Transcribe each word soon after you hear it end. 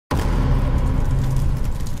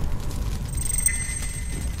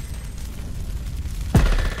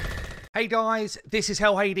Hey guys, this is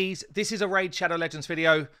Hell Hades. This is a Raid Shadow Legends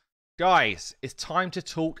video. Guys, it's time to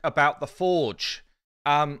talk about the Forge.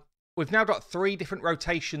 We've now got 3 different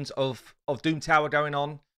rotations of Doom Tower going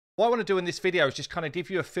on. What I want to do in this video is just kind of give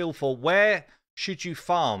you a feel for where should you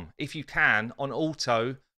farm, if you can, on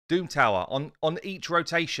auto Doom Tower, on each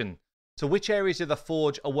rotation. So which areas of the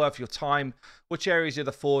Forge are worth your time, which areas of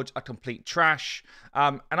the Forge are complete trash.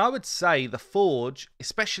 And I would say the Forge,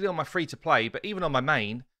 especially on my free-to-play, but even on my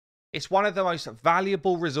main, it's one of the most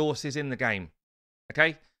valuable resources in the game.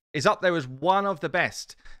 Okay? It's up there as one of the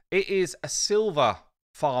best. It is a silver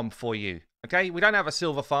farm for you. Okay? We don't have a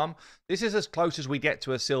silver farm. This is as close as we get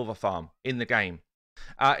to a silver farm in the game.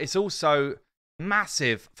 It's also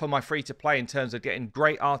massive for my free-to-play in terms of getting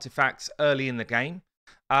great artifacts early in the game.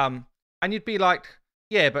 And you'd be like,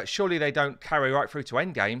 yeah, but surely they don't carry right through to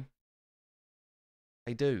endgame.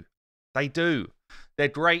 They do. They do. They're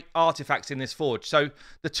great artifacts in this Forge. So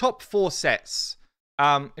the top 4 sets,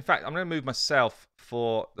 in fact, I'm going to move myself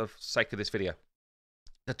for the sake of this video.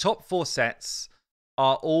 The top 4 sets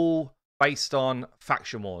are all based on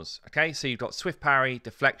Faction Wars. Okay, so you've got Swift Parry,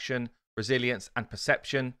 Deflection, Resilience, and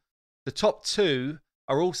Perception. The top 2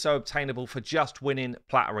 are also obtainable for just winning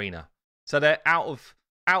Plat Arena. So they're out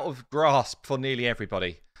of grasp for nearly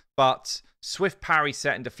everybody. But Swift Parry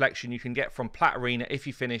set and Deflection you can get from Plat Arena if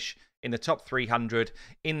you finish in the top 300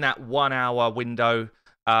 in that 1 hour window,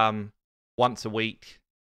 once a week,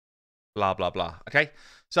 blah, blah, blah. Okay,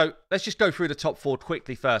 so let's just go through the top 4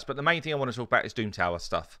 quickly first. But the main thing I want to talk about is Doom Tower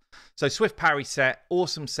stuff. So Swift Parry set,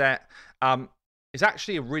 awesome set. It's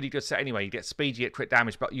actually a really good set anyway. You get speed, you get crit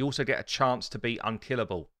damage, but you also get a chance to be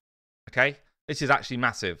unkillable. Okay, this is actually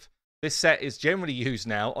massive. This set is generally used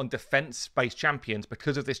now on defense-based champions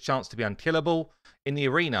because of this chance to be unkillable in the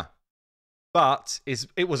arena. But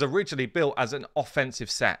it was originally built as an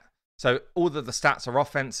offensive set. So all of the stats are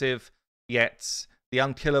offensive, yet the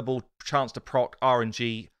unkillable chance to proc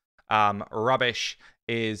RNG rubbish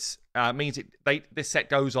is means this set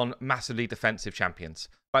goes on massively defensive champions.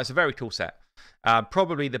 But it's a very cool set.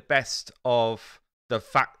 Probably the best of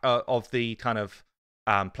the kind of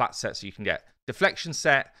plat sets you can get. Deflection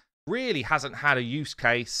set really hasn't had a use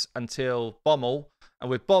case until Bommel, and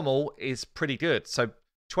with Bommel is pretty good. So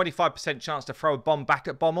 25% chance to throw a bomb back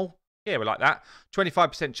at Bommel. Yeah, we like that.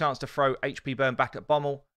 25% chance to throw HP burn back at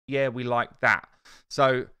Bommel. Yeah, we like that.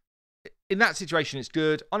 So in that situation, it's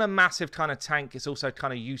good. On a massive kind of tank, it's also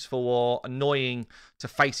kind of useful or annoying to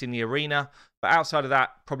face in the arena. But outside of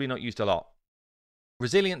that, probably not used a lot.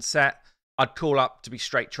 Resilience set, I'd call up to be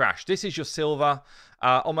straight trash. This is your silver.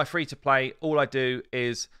 On my free-to-play, all I do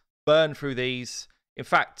is burn through these. In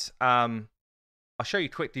fact, I'll show you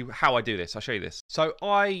quickly how I do this. I'll show you this. So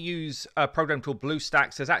I use a program called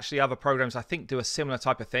BlueStacks. There's actually other programs I think do a similar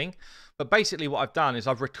type of thing. But basically what I've done is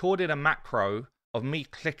I've recorded a macro of me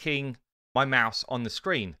clicking my mouse on the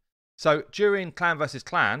screen. So during Clan versus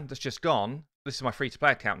Clan, that's just gone. This is my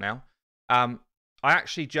free-to-play account now. I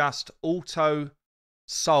actually just auto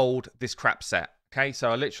sold this crap set. Okay,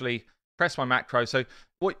 so I literally press my macro. So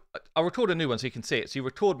I'll record a new one so you can see it. So you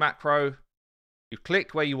record macro, you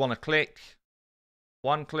click where you want to click.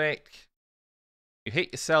 1 click, you hit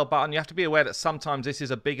your sell button. You have to be aware that sometimes this is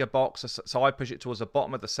a bigger box, so I push it towards the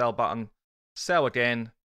bottom of the sell button, sell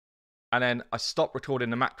again, and then I stop recording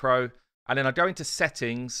the macro, and then I go into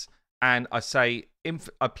settings, and I say,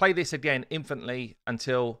 I play this again infinitely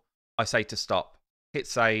until I say to stop. Hit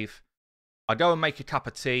save, I go and make a cup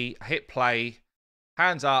of tea, hit play,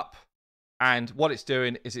 hands up, and what it's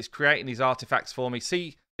doing is it's creating these artifacts for me.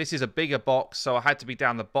 See, this is a bigger box, so I had to be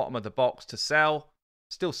down the bottom of the box to sell.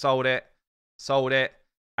 Still sold it,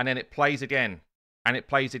 and then it plays again, and it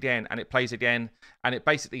plays again, and it plays again, and it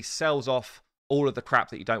basically sells off all of the crap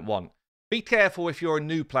that you don't want. Be careful if you're a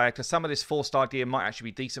new player, because some of this 4-star gear might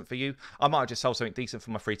actually be decent for you. I might have just sold something decent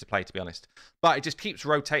for my free-to-play, to be honest. But it just keeps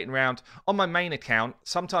rotating around. On my main account,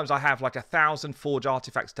 sometimes I have like 1,000 Forge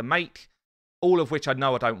artifacts to make, all of which I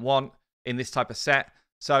know I don't want in this type of set.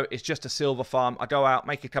 So it's just a silver farm. I go out,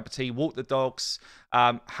 make a cup of tea, walk the dogs,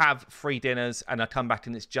 have free dinners, and I come back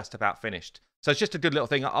and it's just about finished. So it's just a good little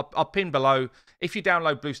thing. I'll pin below. If you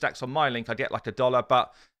download BlueStacks on my link, I get like $1.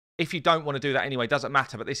 But if you don't want to do that anyway, it doesn't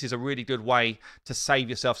matter. But this is a really good way to save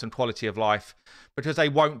yourself some quality of life because they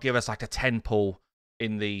won't give us like a 10 pull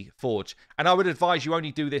in the Forge. And I would advise you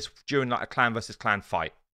only do this during like a clan versus clan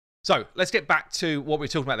fight. So let's get back to what we were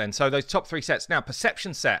talking about then. So those top 3 sets. Now,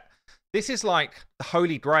 Perception set. This is like the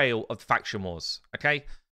holy grail of the Faction Wars, okay?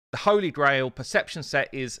 The holy grail Perception set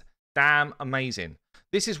is damn amazing.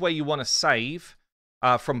 This is where you want to save,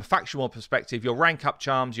 from a Faction War perspective, your rank up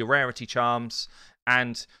charms, your rarity charms,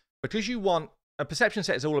 and because you want a perception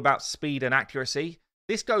set is all about speed and accuracy.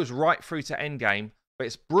 This goes right through to end game, but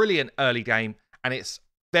it's brilliant early game and it's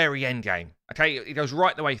very end game. Okay, it goes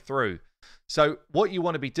right the way through. So what you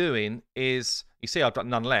want to be doing is, you see I've got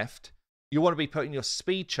none left. You want to be putting your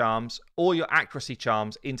speed charms or your accuracy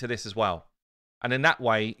charms into this as well. And in that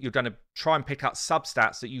way, you're going to try and pick up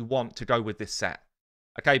substats that you want to go with this set.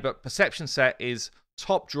 Okay, but perception set is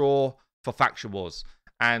top draw for Faction Wars.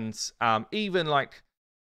 And even like,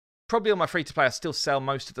 probably on my free-to-play, I still sell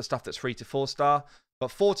most of the stuff that's 3 to 4 star. But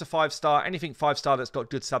 4 to 5 star, anything 5 star that's got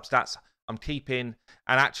good substats, I'm keeping.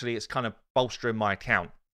 And actually, it's kind of bolstering my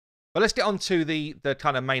account. But let's get on to the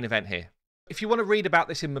kind of main event here. If you want to read about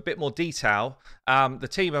this in a bit more detail, the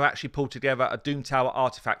team have actually pulled together a Doom Tower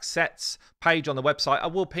Artifact Sets page on the website. I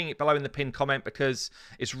will ping it below in the pinned comment because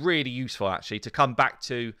it's really useful, actually, to come back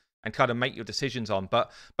to and kind of make your decisions on.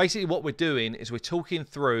 But basically what we're doing is we're talking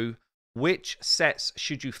through which sets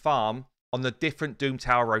should you farm on the different Doom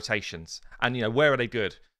Tower rotations. And, you know, where are they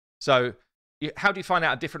good? So how do you find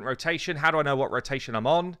out a different rotation? How do I know what rotation I'm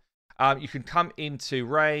on? You can come into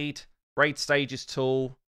Raid Stages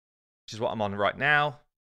tool, which is what I'm on right now.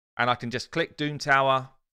 And I can just click Doom Tower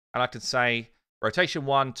and I can say rotation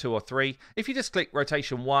 1, 2, or 3. If you just click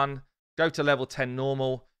rotation 1, go to level 10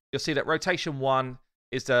 normal, you'll see that rotation 1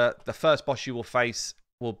 is the first boss you will face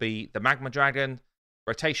will be the Magma Dragon.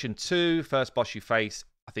 Rotation 2, first boss you face,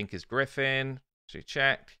 I think, is Griffin. So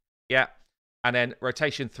check. Yeah. And then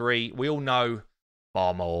rotation 3, we all know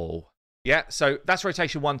Bommel. Yeah, so that's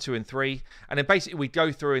rotation 1, 2, and 3. And then basically we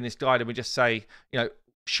go through in this guide and we just say, you know,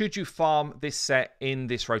 should you farm this set in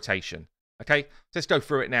this rotation? Okay, let's go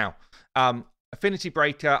through it now. Affinity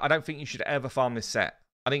Breaker, I don't think you should ever farm this set.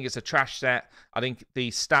 I think it's a trash set. I think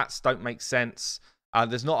the stats don't make sense.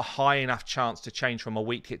 There's not a high enough chance to change from a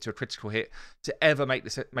weak hit to a critical hit to ever make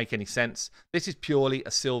this make any sense. This is purely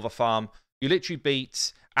a silver farm. You literally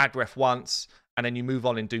beat Agref once and then you move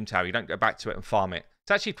on in Doom Tower. You don't go back to it and farm it.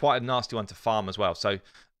 It's actually quite a nasty one to farm as well. So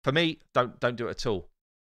for me, don't do it at all.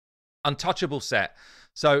 Untouchable set.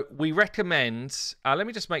 So we recommend, let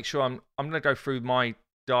me just make sure I'm going to go through my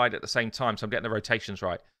guide at the same time so I'm getting the rotations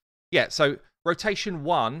right. Yeah, so rotation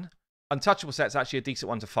 1, Untouchable set's actually a decent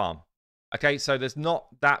one to farm. Okay, so there's not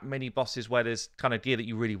that many bosses where there's kind of gear that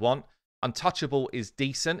you really want. Untouchable is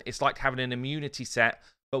decent. It's like having an immunity set,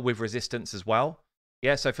 but with resistance as well.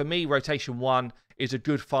 Yeah, so for me, rotation 1 is a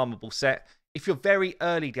good farmable set. If you're very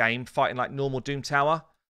early game fighting like normal Doom Tower,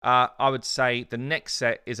 I would say the next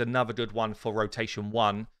set is another good one for rotation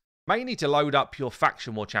 1. Mainly to load up your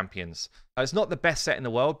Faction War champions. It's not the best set in the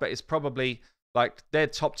world, but it's probably like their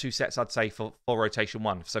top 2 sets, I'd say, for rotation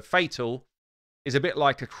 1. So Fatal is a bit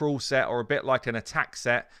like a Cruel set or a bit like an attack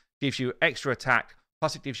set. Gives you extra attack,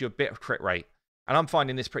 plus it gives you a bit of crit rate. And I'm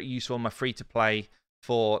finding this pretty useful on my free-to-play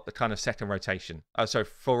for the kind of second rotation. So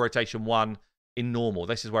for rotation 1 in normal.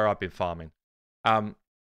 This is where I've been farming.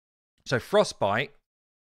 So Frostbite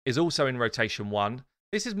is also in rotation 1.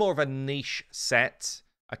 This is more of a niche set.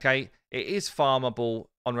 Okay, it is farmable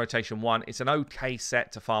on rotation 1. It's an okay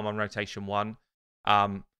set to farm on rotation 1.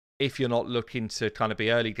 If you're not looking to kind of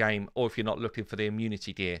be early game or if you're not looking for the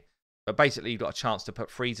immunity gear. But basically, you've got a chance to put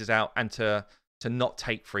freezes out and to not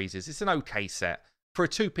take freezes. It's an okay set. For a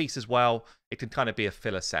 2-piece as well, it can kind of be a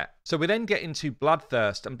filler set. So we then get into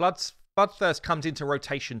Bloodthirst. And Bloodthirst comes into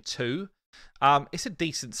rotation 2. It's a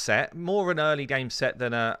decent set. More an early game set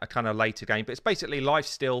than a kind of later game. But it's basically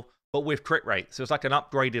lifesteal, but with crit rate. So it's like an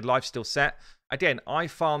upgraded lifesteal set. Again, I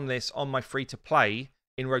farm this on my free-to-play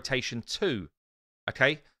in rotation 2.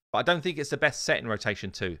 Okay? But I don't think it's the best set in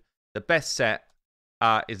rotation 2. The best set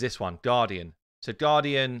is this one, Guardian. So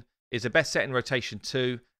Guardian is the best set in rotation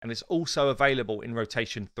 2, and it's also available in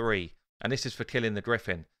rotation 3. And this is for killing the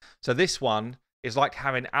Griffin. So this one is like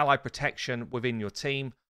having ally protection within your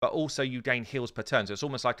team, but also you gain heals per turn. So it's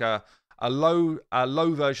almost like a low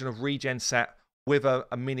version of regen set with a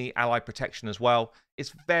mini ally protection as well.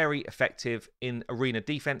 It's very effective in arena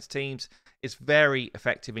defense teams. It's very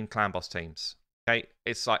effective in clan boss teams. Okay,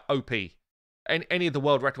 it's like OP. Any of the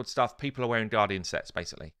world record stuff, people are wearing Guardian sets,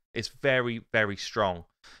 basically. It's very, very strong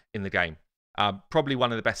in the game. Probably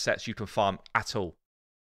one of the best sets you can farm at all.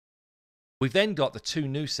 We've then got the 2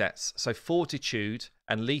 new sets. So Fortitude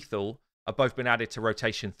and Lethal have both been added to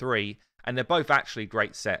rotation 3, and they're both actually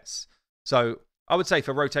great sets. So I would say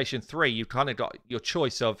for rotation 3, you've kind of got your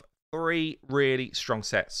choice of 3 really strong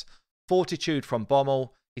sets. Fortitude from Bommel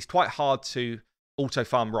is quite hard to auto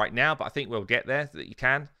farm right now, but I think we'll get there that you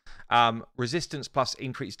can. Resistance plus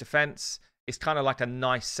increased defense is kind of like a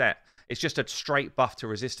nice set. It's just a straight buff to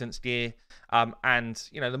resistance gear. And,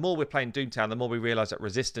 you know, the more we're playing Doomtown, the more we realize that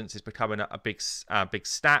resistance is becoming a big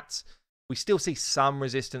stat. We still see some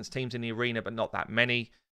resistance teams in the arena, but not that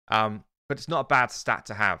many. But it's not a bad stat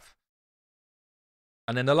to have.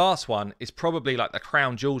 And then the last one is probably like the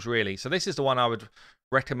crown jewels, really. So this is the one I would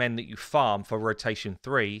recommend that you farm for rotation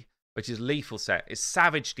 3, which is Lethal Set. It's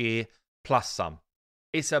Savage Gear plus some.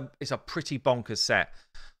 It's a pretty bonkers set.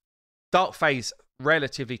 Dark Phase,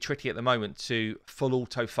 relatively tricky at the moment to full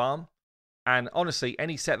auto farm. And honestly,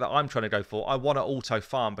 any set that I'm trying to go for, I want to auto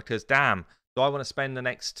farm because damn, do I want to spend the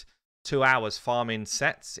next 2 hours farming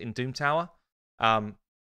sets in Doom Tower?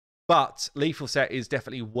 But Lethal Set is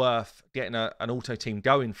definitely worth getting an auto team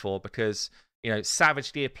going for because, you know,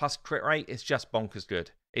 Savage Gear plus crit rate is just bonkers good.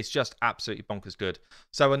 It's just absolutely bonkers good.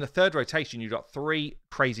 So in the third rotation, you've got 3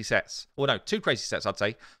 crazy sets. Well, no, 2 crazy sets, I'd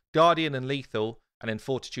say. Guardian and Lethal, and then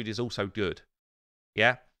Fortitude is also good.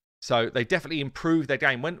 Yeah? So they definitely improved their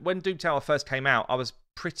game. When Doom Tower first came out, I was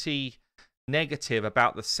pretty negative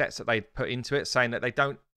about the sets that they'd put into it, saying that they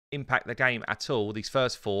don't impact the game at all, these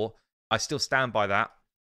first 4. I still stand by that.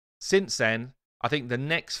 Since then, I think the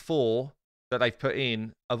next 4 that they've put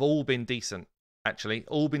in have all been decent, actually.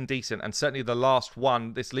 All been decent. And certainly the last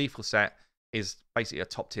one, this Lethal set, is basically a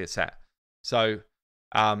top-tier set. So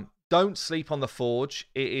don't sleep on the Forge.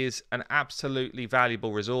 It is an absolutely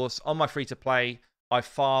valuable resource. On my free-to-play, I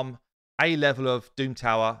farm a level of Doom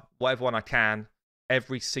Tower, whatever one I can,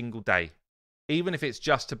 every single day. Even if it's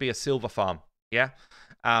just to be a silver farm, yeah?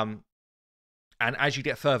 And as you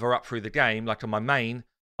get further up through the game, like on my main,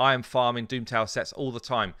 I am farming Doom Tower sets all the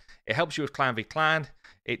time. It helps you with Clan v Clan.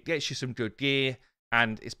 It gets you some good gear,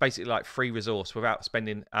 and it's basically like free resource without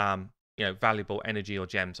spending, you know, valuable energy or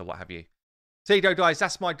gems or what have you. So there you go, guys.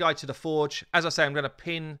 That's my guide to the Forge. As I say, I'm going to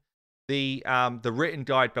pin the written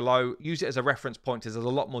guide below. Use it as a reference point because there's a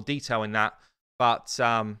lot more detail in that. But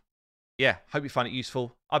yeah, hope you find it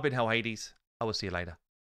useful. I've been Hell Hades. I will see you later.